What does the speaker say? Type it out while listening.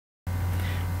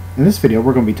In this video,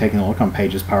 we're going to be taking a look on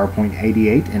pages PowerPoint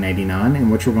 88 and 89, in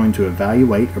which we're going to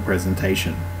evaluate a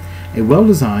presentation. A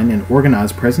well-designed and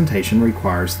organized presentation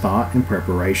requires thought and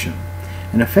preparation.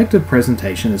 An effective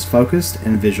presentation is focused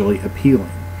and visually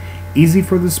appealing, easy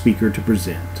for the speaker to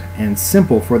present, and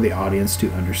simple for the audience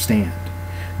to understand.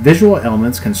 Visual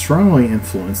elements can strongly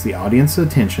influence the audience's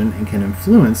attention and can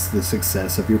influence the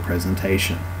success of your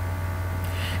presentation.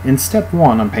 In step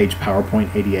 1 on page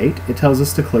PowerPoint 88, it tells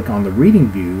us to click on the reading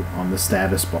view on the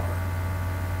status bar.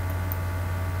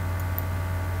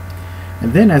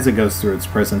 And then as it goes through its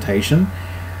presentation,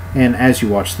 and as you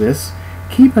watch this,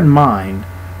 keep in mind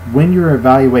when you're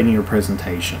evaluating your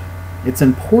presentation, it's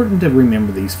important to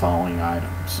remember these following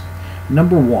items.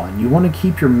 Number 1, you want to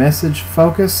keep your message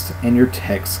focused and your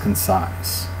text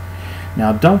concise.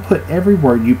 Now don't put every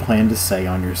word you plan to say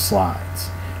on your slides.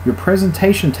 Your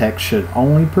presentation text should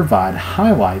only provide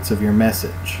highlights of your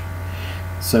message.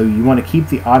 So you want to keep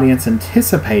the audience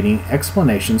anticipating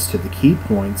explanations to the key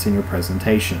points in your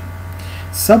presentation.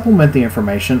 Supplement the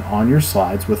information on your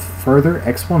slides with further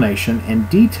explanation and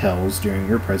details during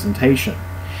your presentation.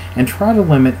 And try to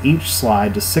limit each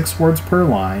slide to 6 words per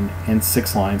line and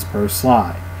 6 lines per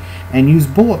slide. And use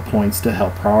bullet points to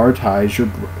help prioritize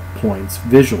your points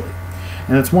visually.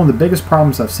 And it's one of the biggest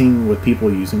problems I've seen with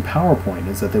people using PowerPoint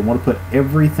is that they want to put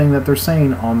everything that they're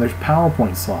saying on their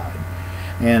PowerPoint slide.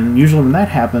 And usually when that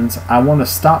happens, I want to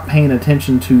stop paying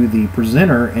attention to the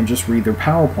presenter and just read their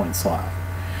PowerPoint slide.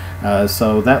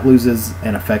 So that loses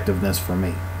an effectiveness for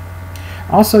me.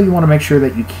 Also, you want to make sure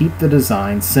that you keep the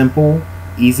design simple,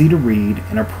 easy to read,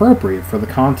 and appropriate for the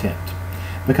content,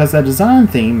 because that design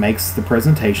theme makes the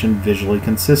presentation visually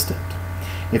consistent.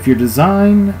 If you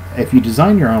design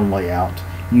your own layout,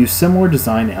 use similar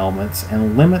design elements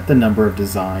and limit the number of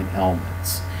design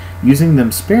elements, using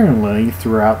them sparingly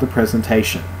throughout the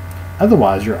presentation.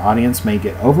 Otherwise, your audience may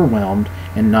get overwhelmed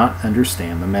and not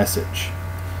understand the message.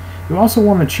 You also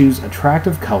want to choose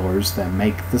attractive colors that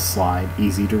make the slide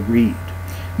easy to read,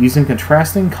 using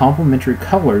contrasting complementary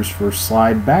colors for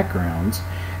slide backgrounds,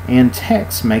 and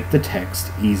text make the text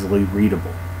easily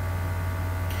readable.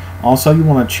 Also, you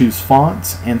want to choose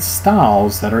fonts and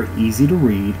styles that are easy to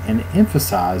read and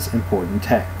emphasize important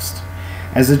text.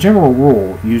 As a general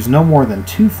rule, use no more than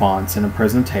 2 fonts in a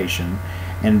presentation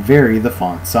and vary the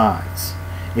font size.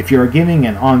 If you are giving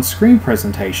an on-screen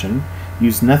presentation,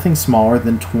 use nothing smaller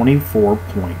than 24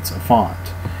 points of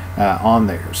font on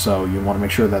there. So you want to make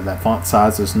sure that that font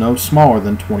size is no smaller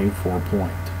than 24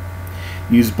 point.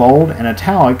 Use bold and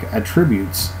italic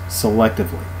attributes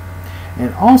selectively.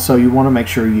 And also you want to make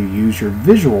sure you use your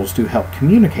visuals to help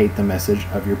communicate the message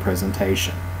of your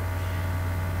presentation.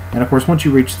 And of course, once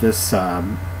you reach this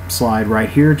slide right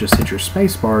here, just hit your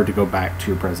space bar to go back to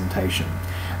your presentation.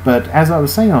 But as I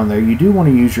was saying on there, you do want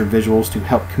to use your visuals to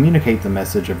help communicate the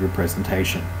message of your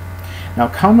presentation. Now,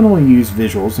 commonly used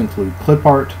visuals include clip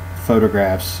art,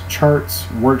 photographs, charts,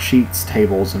 worksheets,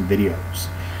 tables, and videos.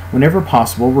 Whenever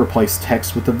possible, replace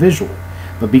text with a visual,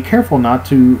 but be careful not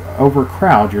to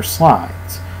overcrowd your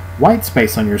slides. White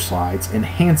space on your slides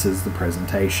enhances the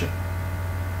presentation.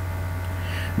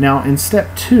 Now, in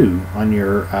step 2 on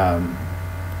your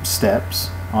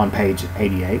steps on page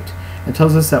 88, it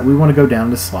tells us that we want to go down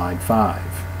to slide 5.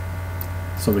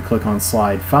 So we click on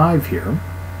slide 5 here.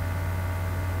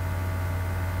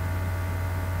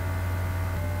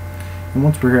 And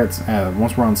once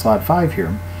we're on slide 5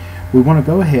 here, we want to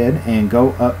go ahead and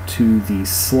go up to the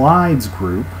slides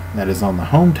group that is on the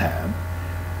home tab,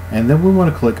 and then we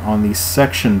want to click on the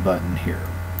section button here,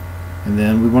 and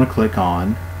then we want to click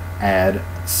on add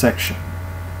section.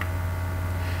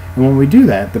 And when we do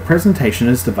that, the presentation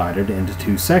is divided into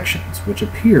 2 sections which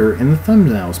appear in the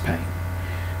thumbnails pane.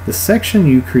 The section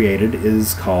you created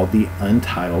is called the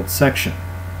untitled section.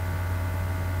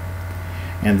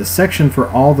 And the section for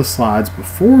all the slides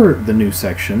before the new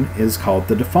section is called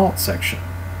the default section.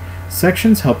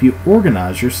 Sections help you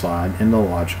organize your slide into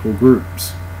logical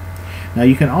groups. Now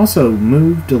you can also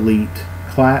move, delete,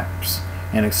 collapse,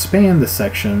 and expand the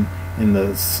section in the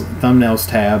thumbnails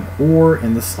tab or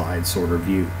in the slide sorter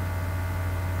view.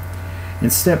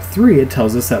 In step 3, it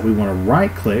tells us that we want to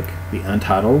right click the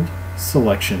untitled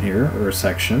selection here, or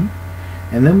section,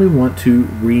 and then we want to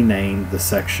rename the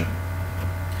section.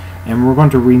 And we're going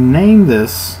to rename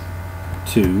this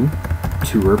to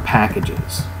Tour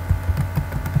Packages.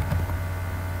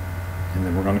 And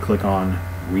then we're going to click on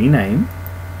Rename.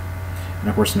 And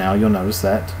of course now you'll notice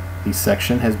that the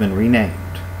section has been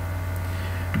renamed.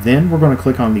 Then we're going to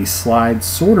click on the Slide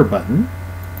Sorter button.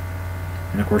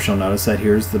 And of course you'll notice that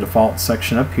here's the default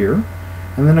section up here.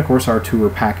 And then of course our Tour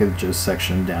Packages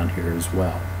section down here as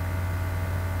well.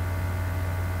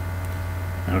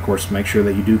 And of course, make sure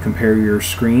that you do compare your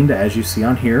screen to as you see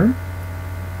on here.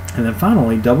 And then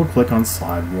finally, double click on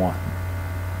slide 1.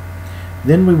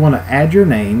 Then we want to add your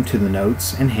name to the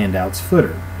Notes and Handouts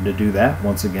footer. And to do that,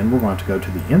 once again, we're going to go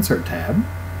to the Insert tab,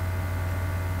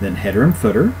 then Header and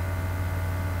Footer,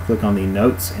 click on the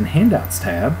Notes and Handouts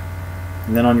tab,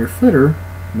 and then on your footer,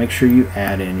 make sure you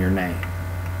add in your name.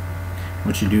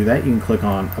 Once you do that, you can click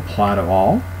on Apply to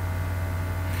All,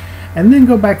 and then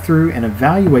go back through and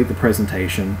evaluate the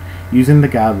presentation using the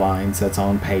guidelines that's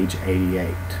on page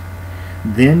 88.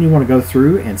 Then you want to go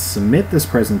through and submit this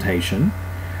presentation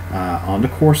onto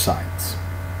course sites.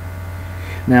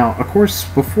 Now, of course,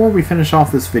 before we finish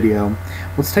off this video,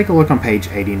 let's take a look on page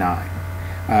 89.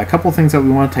 A couple things that we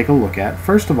want to take a look at.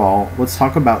 First of all, let's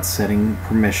talk about setting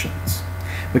permissions.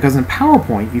 Because in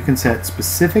PowerPoint, you can set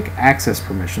specific access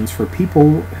permissions for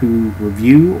people who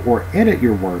review or edit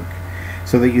your work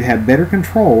so that you have better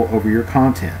control over your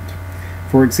content.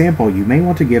 For example, you may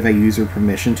want to give a user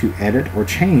permission to edit or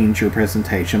change your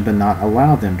presentation but not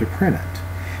allow them to print it.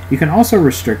 You can also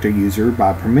restrict a user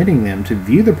by permitting them to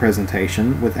view the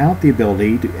presentation without the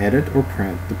ability to edit or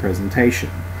print the presentation.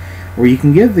 Or you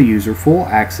can give the user full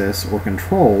access or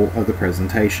control of the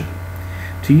presentation.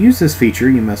 To use this feature,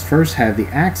 you must first have the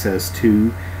access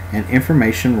to an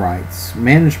information rights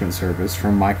management service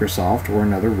from Microsoft or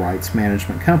another rights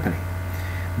management company.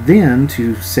 Then,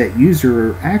 to set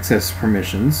user access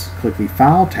permissions, click the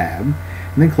File tab, and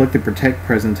then click the Protect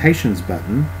Presentations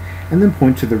button, and then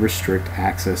point to the Restrict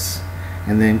Access,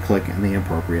 and then click on the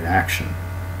appropriate action.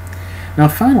 Now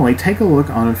finally, take a look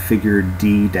on figure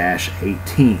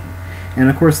D-18. And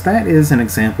of course, that is an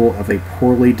example of a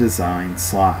poorly designed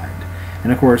slide.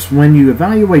 And of course, when you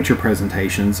evaluate your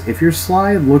presentations, if your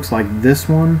slide looks like this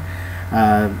one,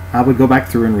 I would go back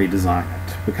through and redesign it.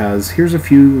 Because here's a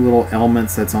few little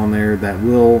elements that's on there that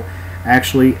will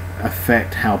actually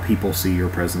affect how people see your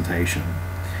presentation.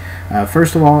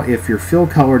 First of all, if your fill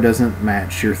color doesn't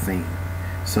match your theme.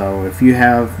 So if you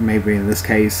have, maybe in this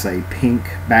case, a pink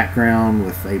background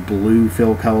with a blue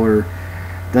fill color,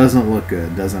 doesn't look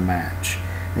good, doesn't match.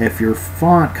 If your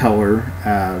font color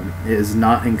is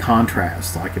not in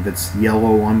contrast, like if it's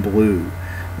yellow on blue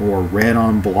or red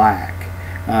on black,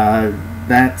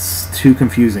 that's too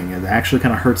confusing. It actually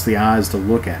kind of hurts the eyes to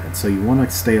look at it, so you want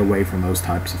to stay away from those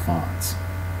types of fonts.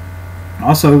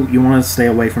 Also, you want to stay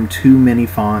away from too many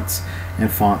fonts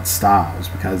and font styles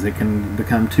because it can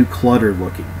become too cluttered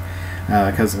looking.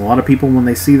 Because a lot of people, when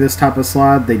they see this type of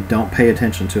slide, they don't pay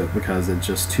attention to it because it's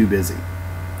just too busy.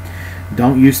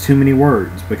 Don't use too many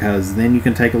words, because then you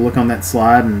can take a look on that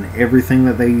slide and everything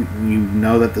that you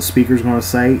know that the speaker's going to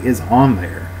say is on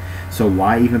there. So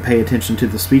why even pay attention to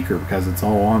the speaker, because it's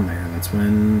all on there. That's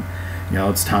when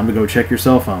it's time to go check your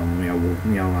cell phone.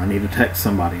 I need to text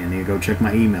somebody. I need to go check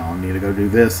my email. I need to go do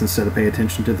this instead of pay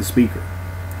attention to the speaker.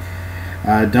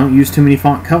 Don't use too many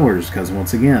font colors, because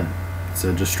once again, it's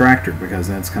a distractor, because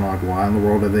that's kind of like, why in the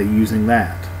world are they using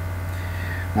that?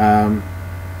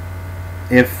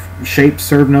 If shapes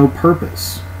serve no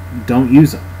purpose, don't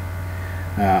use them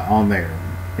on there.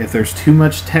 If there's too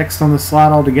much text on the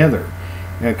slide altogether,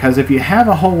 because if you have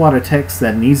a whole lot of text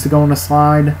that needs to go on a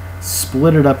slide,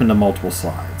 split it up into multiple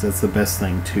slides. That's the best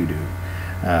thing to do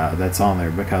that's on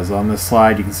there, because on this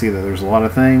slide you can see that there's a lot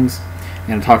of things,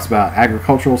 and it talks about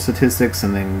agricultural statistics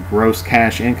and then gross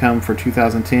cash income for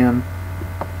 2010.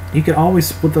 You can always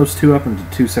split those two up into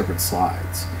two separate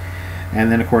slides.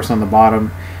 And then of course on the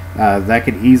bottom, that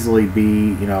could easily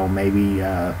be maybe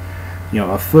a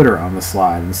footer on the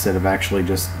slide instead of actually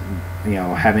just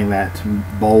having that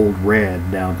bold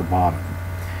red down at the bottom.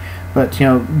 But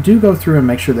do go through and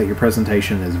make sure that your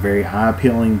presentation is very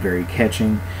eye-appealing, very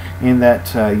catching, and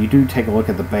that you do take a look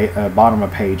at the bottom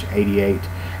of page 88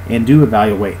 and do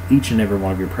evaluate each and every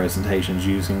one of your presentations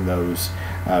using those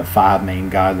 5 main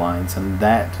guidelines. And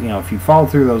that, if you follow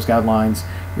through those guidelines,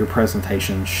 your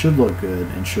presentation should look good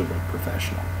and should look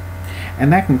professional.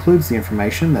 And that concludes the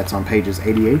information that's on pages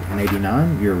 88 and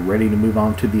 89. You're ready to move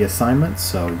on to the assignments,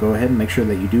 so go ahead and make sure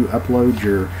that you do upload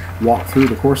your walk through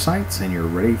the course sites, and you're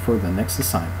ready for the next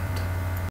assignment.